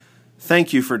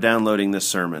Thank you for downloading this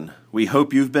sermon. We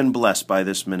hope you've been blessed by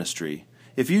this ministry.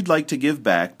 If you'd like to give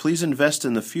back, please invest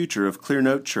in the future of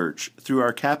Clearnote Church through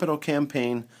our capital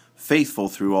campaign, Faithful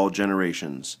Through All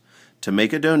Generations. To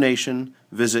make a donation,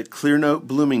 visit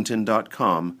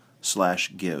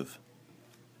clearnotebloomington.com/give.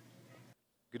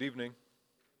 Good evening.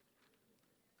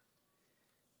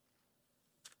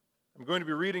 I'm going to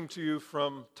be reading to you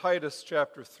from Titus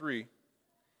chapter 3,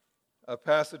 a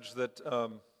passage that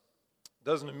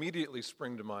doesn't immediately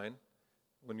spring to mind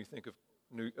when you think of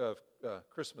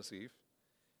Christmas Eve,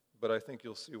 but I think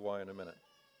you'll see why in a minute.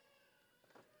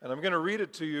 And I'm going to read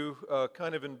it to you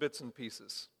kind of in bits and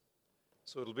pieces.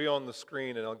 So it'll be on the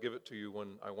screen, and I'll give it to you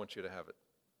when I want you to have it.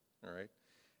 All right?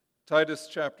 Titus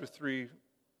chapter 3, I'm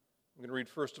going to read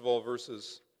first of all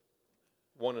verses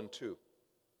 1 and 2.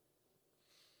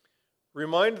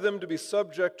 Remind them to be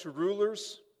subject to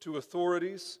rulers, to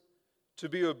authorities, to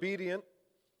be obedient,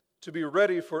 to be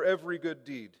ready for every good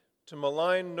deed, to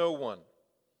malign no one,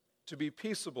 to be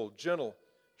peaceable, gentle,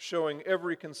 showing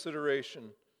every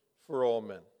consideration for all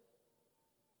men.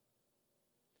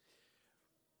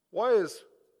 Why is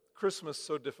Christmas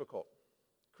so difficult?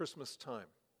 Christmas time.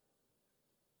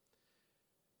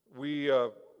 We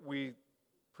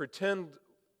pretend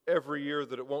every year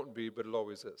that it won't be, but it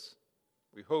always is.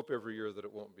 We hope every year that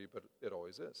it won't be, but it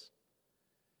always is.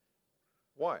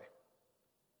 Why?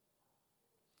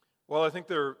 Well, I think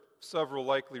there are several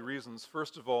likely reasons.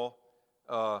 First of all,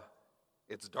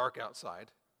 it's dark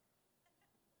outside,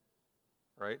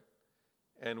 right?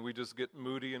 And we just get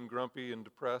moody and grumpy and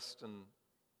depressed. And,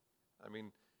 I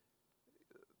mean,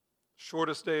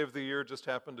 shortest day of the year just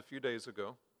happened a few days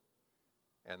ago.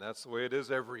 And that's the way it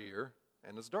is every year.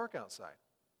 And it's dark outside.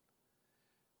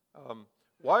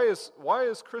 Why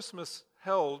is Christmas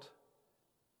held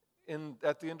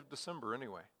at the end of December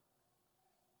anyway?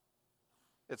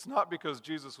 It's not because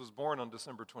Jesus was born on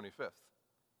December 25th.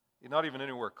 He's not even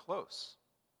anywhere close.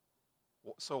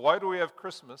 So why do we have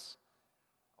Christmas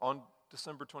on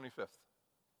December 25th?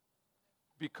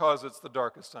 Because it's the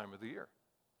darkest time of the year.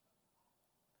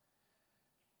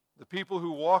 The people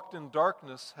who walked in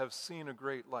darkness have seen a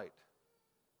great light.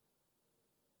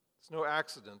 It's no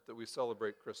accident that we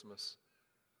celebrate Christmas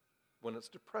when it's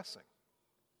depressing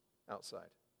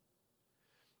outside.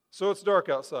 So it's dark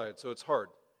outside, so it's hard.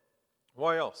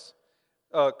 Why else?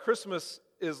 Christmas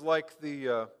is like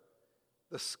the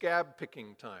scab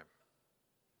picking time.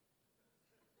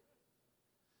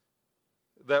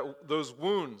 Those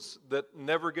wounds that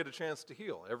never get a chance to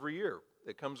heal. Every year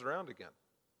it comes around again.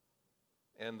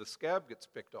 And the scab gets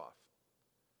picked off.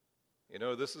 You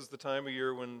know, this is the time of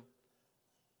year when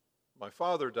my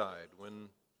father died,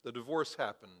 when the divorce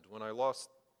happened, when I lost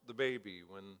the baby,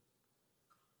 when,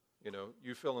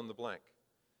 you fill in the blank.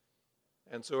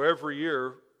 And so every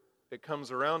year it comes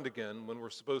around again when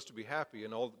we're supposed to be happy,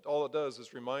 and all it does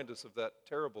is remind us of that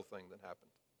terrible thing that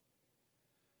happened.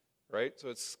 Right? So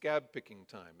it's scab picking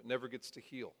time. It never gets to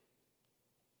heal.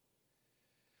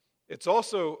 It's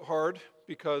also hard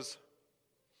because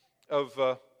of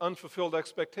unfulfilled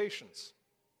expectations.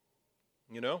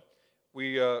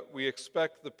 We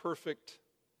expect the perfect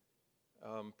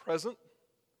present,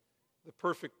 the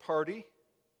perfect party,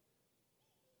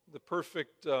 the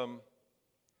perfect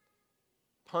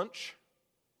punch,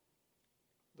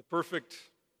 the perfect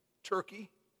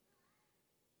turkey,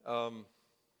 the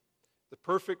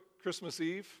perfect Christmas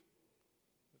Eve,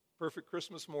 the perfect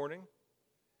Christmas morning,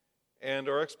 and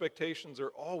our expectations are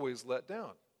always let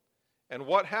down. And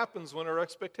what happens when our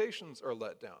expectations are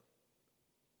let down?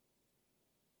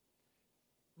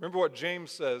 Remember what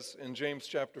James says in James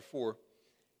chapter 4.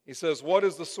 He says, "What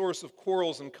is the source of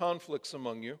quarrels and conflicts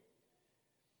among you?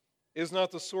 Is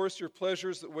not the source your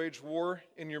pleasures that wage war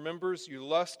in your members? You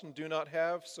lust and do not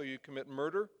have, so you commit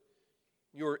murder.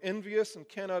 You are envious and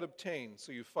cannot obtain,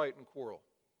 so you fight and quarrel."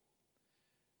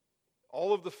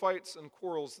 All of the fights and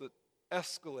quarrels that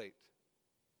escalate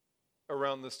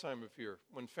around this time of year,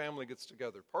 when family gets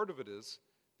together, part of it is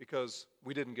because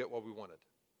we didn't get what we wanted.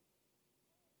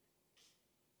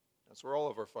 That's where all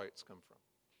of our fights come from.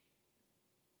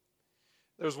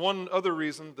 There's one other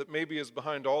reason that maybe is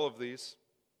behind all of these,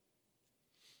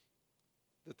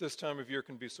 that this time of year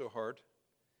can be so hard.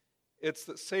 It's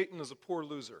that Satan is a poor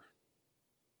loser.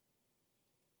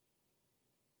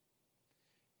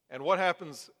 And what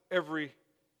happens every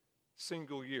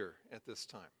single year at this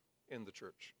time in the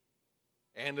church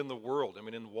and in the world? I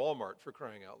mean, in Walmart, for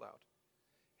crying out loud.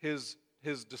 His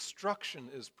destruction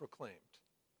is proclaimed.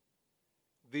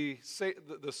 The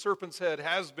serpent's head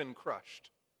has been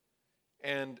crushed.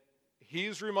 And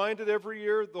he's reminded every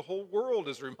year, the whole world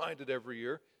is reminded every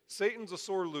year, Satan's a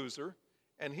sore loser,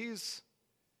 and he's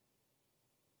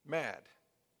mad,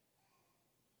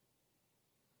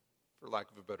 for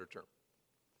lack of a better term.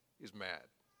 He's mad.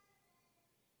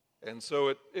 And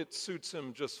so it suits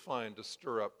him just fine to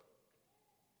stir up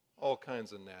all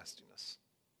kinds of nastiness,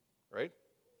 right?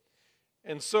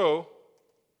 And so,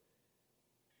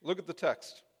 look at the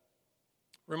text.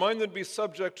 Remind them to be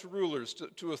subject to rulers,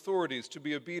 to authorities, to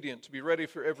be obedient, to be ready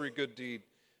for every good deed,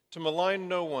 to malign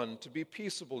no one, to be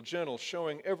peaceable, gentle,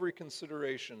 showing every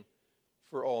consideration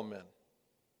for all men.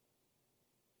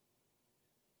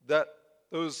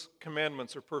 Those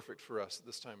commandments are perfect for us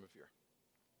this time of year.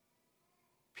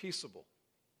 Peaceable,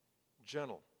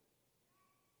 gentle.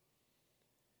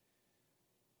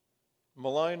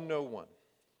 Malign no one.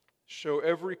 Show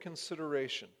every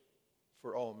consideration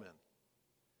for all men.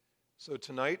 So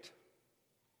tonight,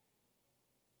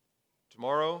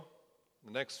 tomorrow,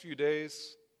 the next few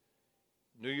days,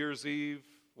 New Year's Eve,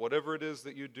 whatever it is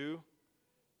that you do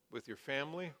with your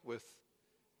family, with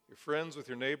your friends, with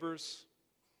your neighbors,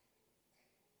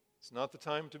 it's not the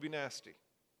time to be nasty.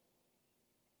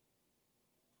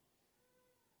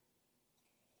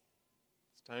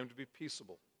 It's time to be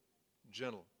peaceable,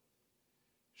 gentle.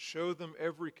 Show them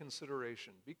every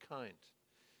consideration. Be kind.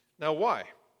 Now, why?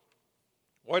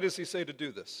 Why does he say to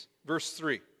do this? Verse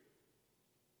 3.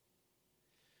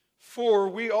 For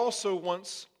we also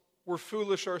once were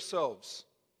foolish ourselves,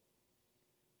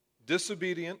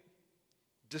 disobedient,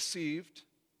 deceived,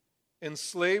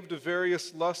 enslaved to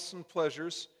various lusts and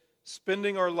pleasures,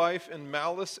 spending our life in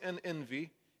malice and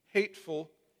envy, hateful,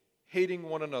 hating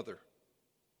one another.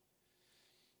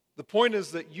 The point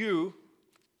is that you,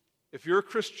 if you're a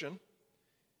Christian,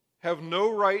 have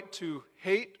no right to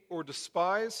hate or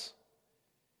despise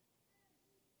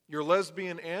your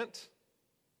lesbian aunt,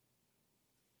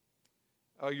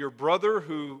 your brother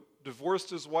who divorced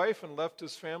his wife and left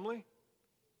his family,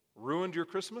 ruined your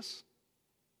Christmas,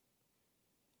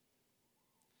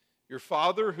 your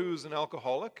father who's an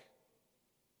alcoholic.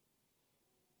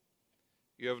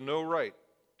 You have no right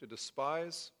to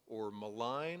despise or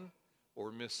malign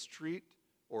or mistreat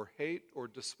or hate or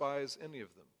despise any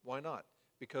of them. Why not?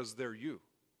 Because they're you.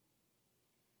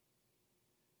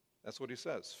 That's what he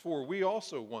says. For we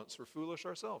also once were foolish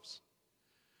ourselves.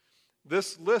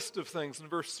 This list of things in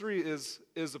verse 3 is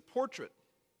a portrait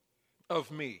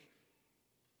of me.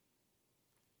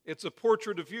 It's a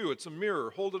portrait of you. It's a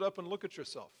mirror. Hold it up and look at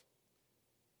yourself.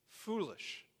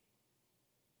 Foolish.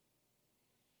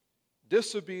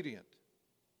 Disobedient.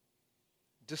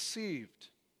 Deceived.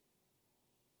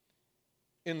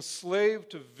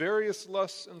 Enslaved to various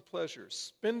lusts and pleasures,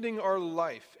 spending our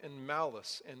life in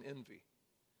malice and envy.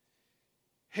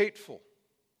 Hateful.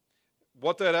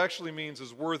 What that actually means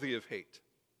is worthy of hate.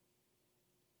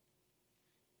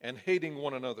 And hating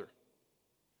one another.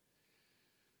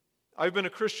 I've been a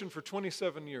Christian for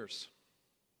 27 years.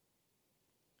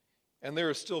 And there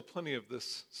is still plenty of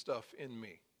this stuff in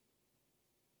me.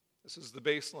 This is the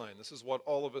baseline. This is what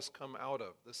all of us come out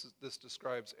of. This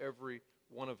describes every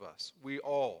one of us. We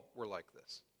all were like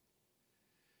this.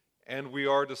 And we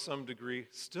are to some degree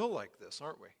still like this,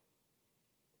 aren't we?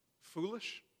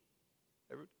 Foolish?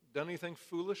 Ever done anything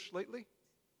foolish lately?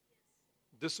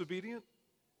 Disobedient?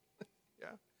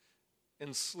 Yeah.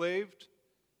 Enslaved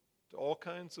to all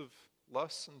kinds of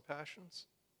lusts and passions?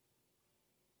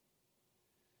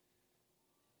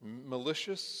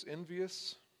 Malicious,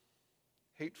 envious,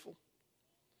 hateful?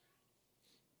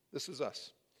 This is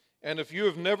us. And if you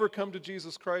have never come to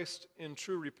Jesus Christ in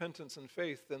true repentance and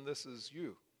faith, then this is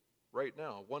you right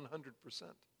now, 100%.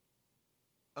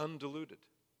 Undiluted.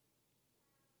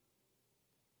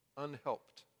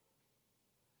 Unhelped.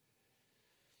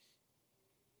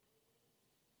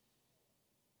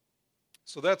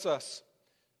 So that's us.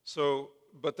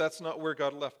 But that's not where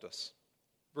God left us.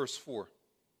 Verse 4.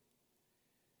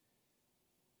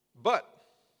 But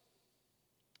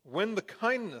when the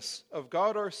kindness of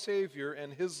God our Savior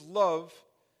and his love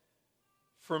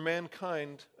for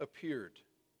mankind appeared.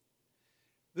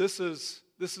 This is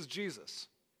Jesus.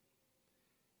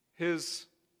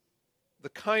 The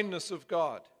kindness of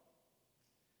God.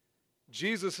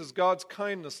 Jesus is God's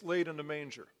kindness laid in a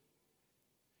manger.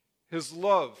 His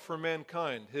love for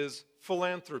mankind, his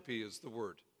philanthropy is the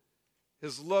word.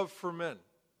 His love for men.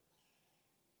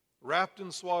 Wrapped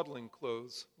in swaddling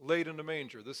clothes, laid in a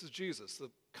manger. This is Jesus,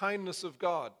 the kindness of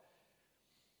God,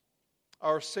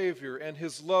 our Savior, and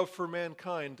his love for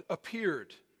mankind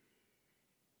appeared.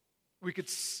 We could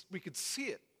see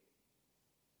it.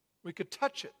 We could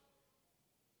touch it.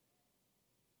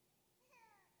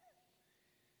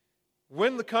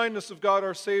 When the kindness of God,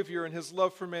 our Savior, and his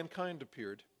love for mankind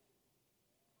appeared,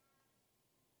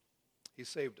 he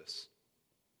saved us.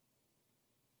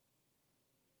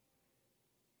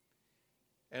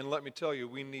 And let me tell you,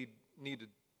 we needed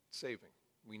saving.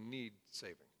 We need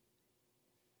saving.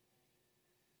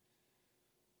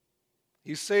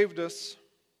 He saved us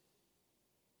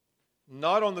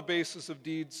not on the basis of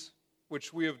deeds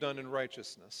which we have done in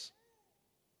righteousness.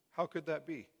 How could that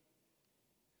be?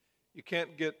 You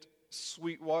can't get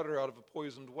sweet water out of a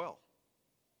poisoned well.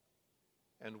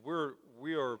 And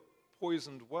we are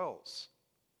poisoned wells,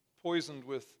 poisoned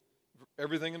with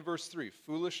everything in verse 3,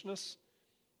 foolishness,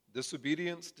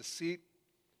 disobedience, deceit,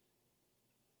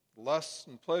 lusts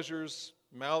and pleasures,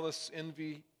 malice,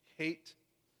 envy, hate.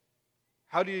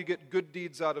 How do you get good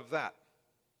deeds out of that?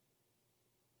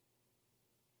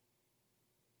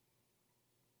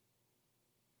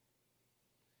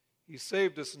 He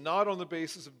saved us not on the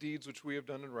basis of deeds which we have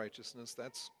done in righteousness.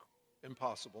 That's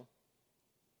impossible.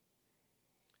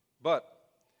 But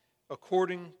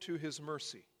according to his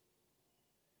mercy,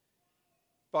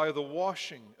 by the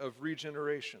washing of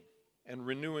regeneration and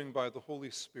renewing by the Holy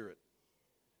Spirit,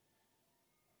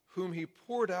 whom he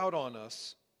poured out on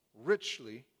us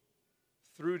richly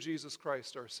through Jesus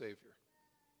Christ our Savior.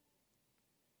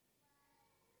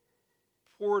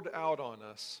 Poured out on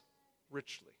us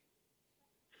richly.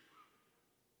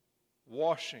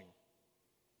 Washing,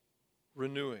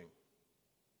 renewing,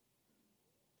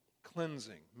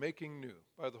 cleansing, making new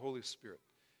by the Holy Spirit,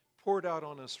 poured out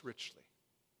on us richly.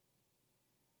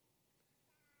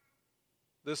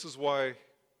 This is why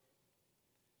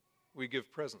we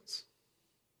give presents.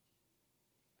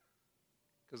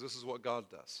 Because this is what God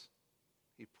does.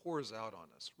 He pours out on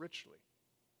us richly.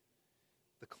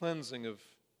 The cleansing of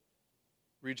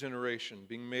regeneration,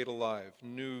 being made alive,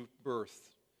 new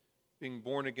birth, being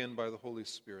born again by the Holy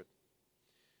Spirit,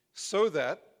 so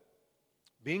that,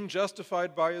 being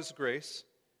justified by his grace,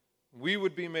 we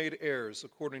would be made heirs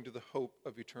according to the hope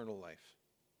of eternal life.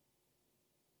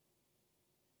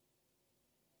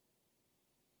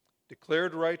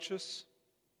 Declared righteous,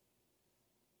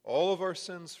 all of our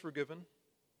sins forgiven,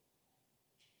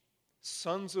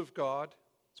 sons of God,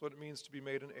 that's what it means to be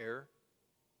made an heir,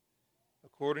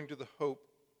 according to the hope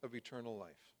of eternal life.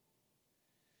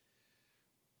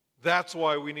 That's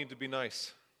why we need to be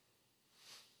nice.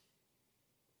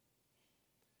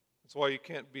 That's why you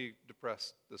can't be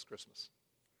depressed this Christmas.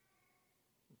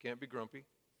 You can't be grumpy.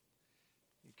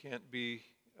 You can't be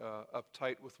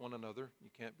uptight with one another.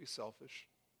 You can't be selfish.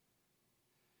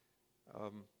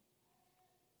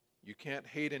 You can't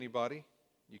hate anybody.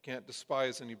 You can't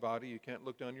despise anybody. You can't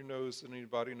look down your nose at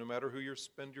anybody, no matter who you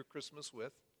spend your Christmas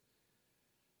with.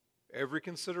 Every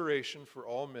consideration for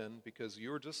all men, because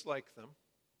you're just like them.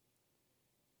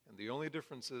 And the only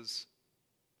difference is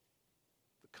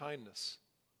the kindness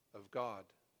of God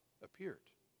appeared.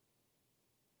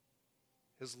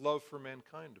 His love for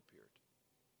mankind appeared.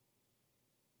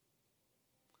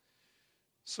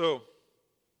 So,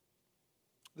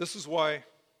 this is why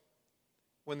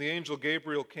when the angel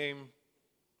Gabriel came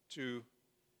to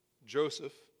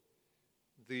Joseph,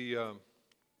 the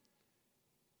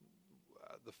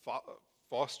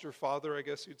foster father, I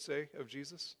guess you'd say, of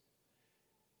Jesus,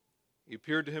 he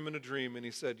appeared to him in a dream and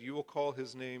he said, "You will call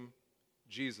his name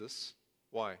Jesus."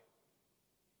 Why?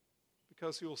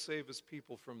 Because he will save his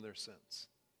people from their sins.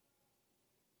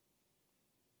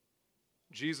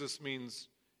 Jesus means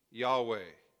Yahweh,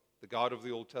 the God of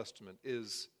the Old Testament,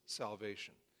 is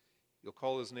salvation. You'll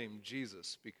call his name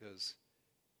Jesus because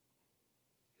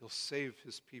he'll save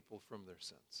his people from their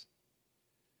sins.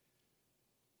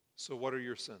 So what are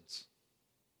your sins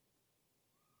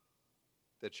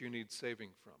that you need saving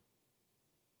from?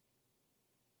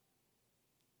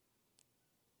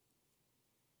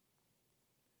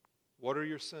 What are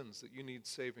your sins that you need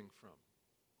saving from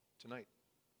tonight?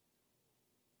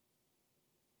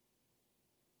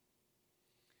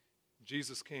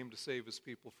 Jesus came to save his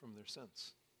people from their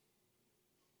sins.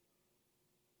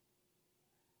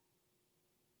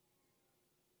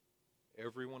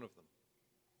 Every one of them.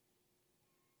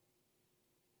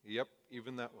 Yep,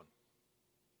 even that one.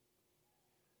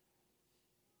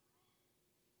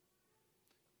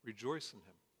 Rejoice in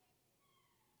him.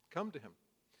 Come to him.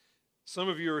 Some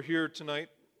of you are here tonight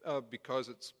because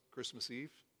it's Christmas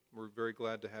Eve. We're very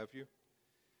glad to have you.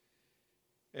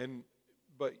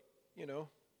 But you know,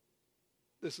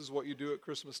 this is what you do at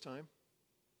Christmas time.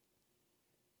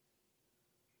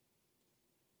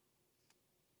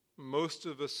 Most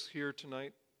of us here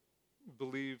tonight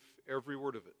believe every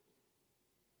word of it.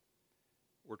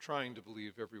 We're trying to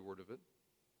believe every word of it.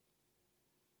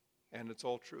 And it's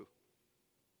all true.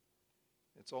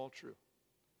 It's all true.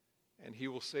 And he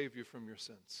will save you from your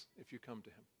sins if you come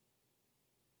to him.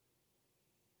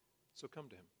 So come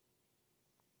to him.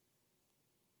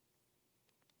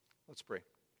 Let's pray.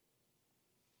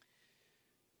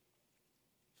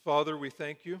 Father, we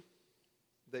thank you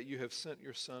that you have sent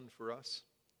your Son for us.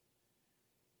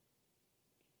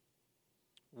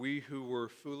 We who were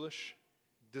foolish,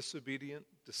 disobedient,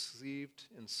 deceived,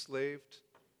 enslaved,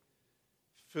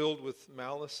 filled with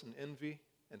malice and envy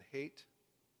and hate.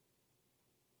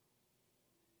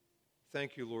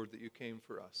 Thank you, Lord, that you came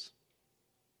for us.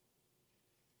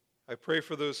 I pray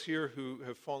for those here who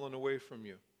have fallen away from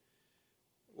you,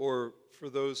 or for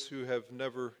those who have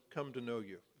never come to know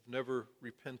you, have never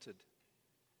repented,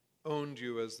 owned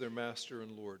you as their master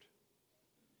and Lord.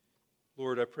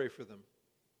 Lord, I pray for them.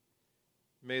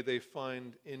 May they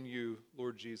find in you,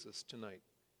 Lord Jesus, tonight,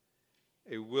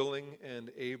 a willing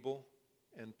and able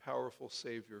and powerful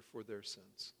Savior for their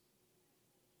sins.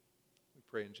 We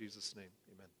pray in Jesus' name.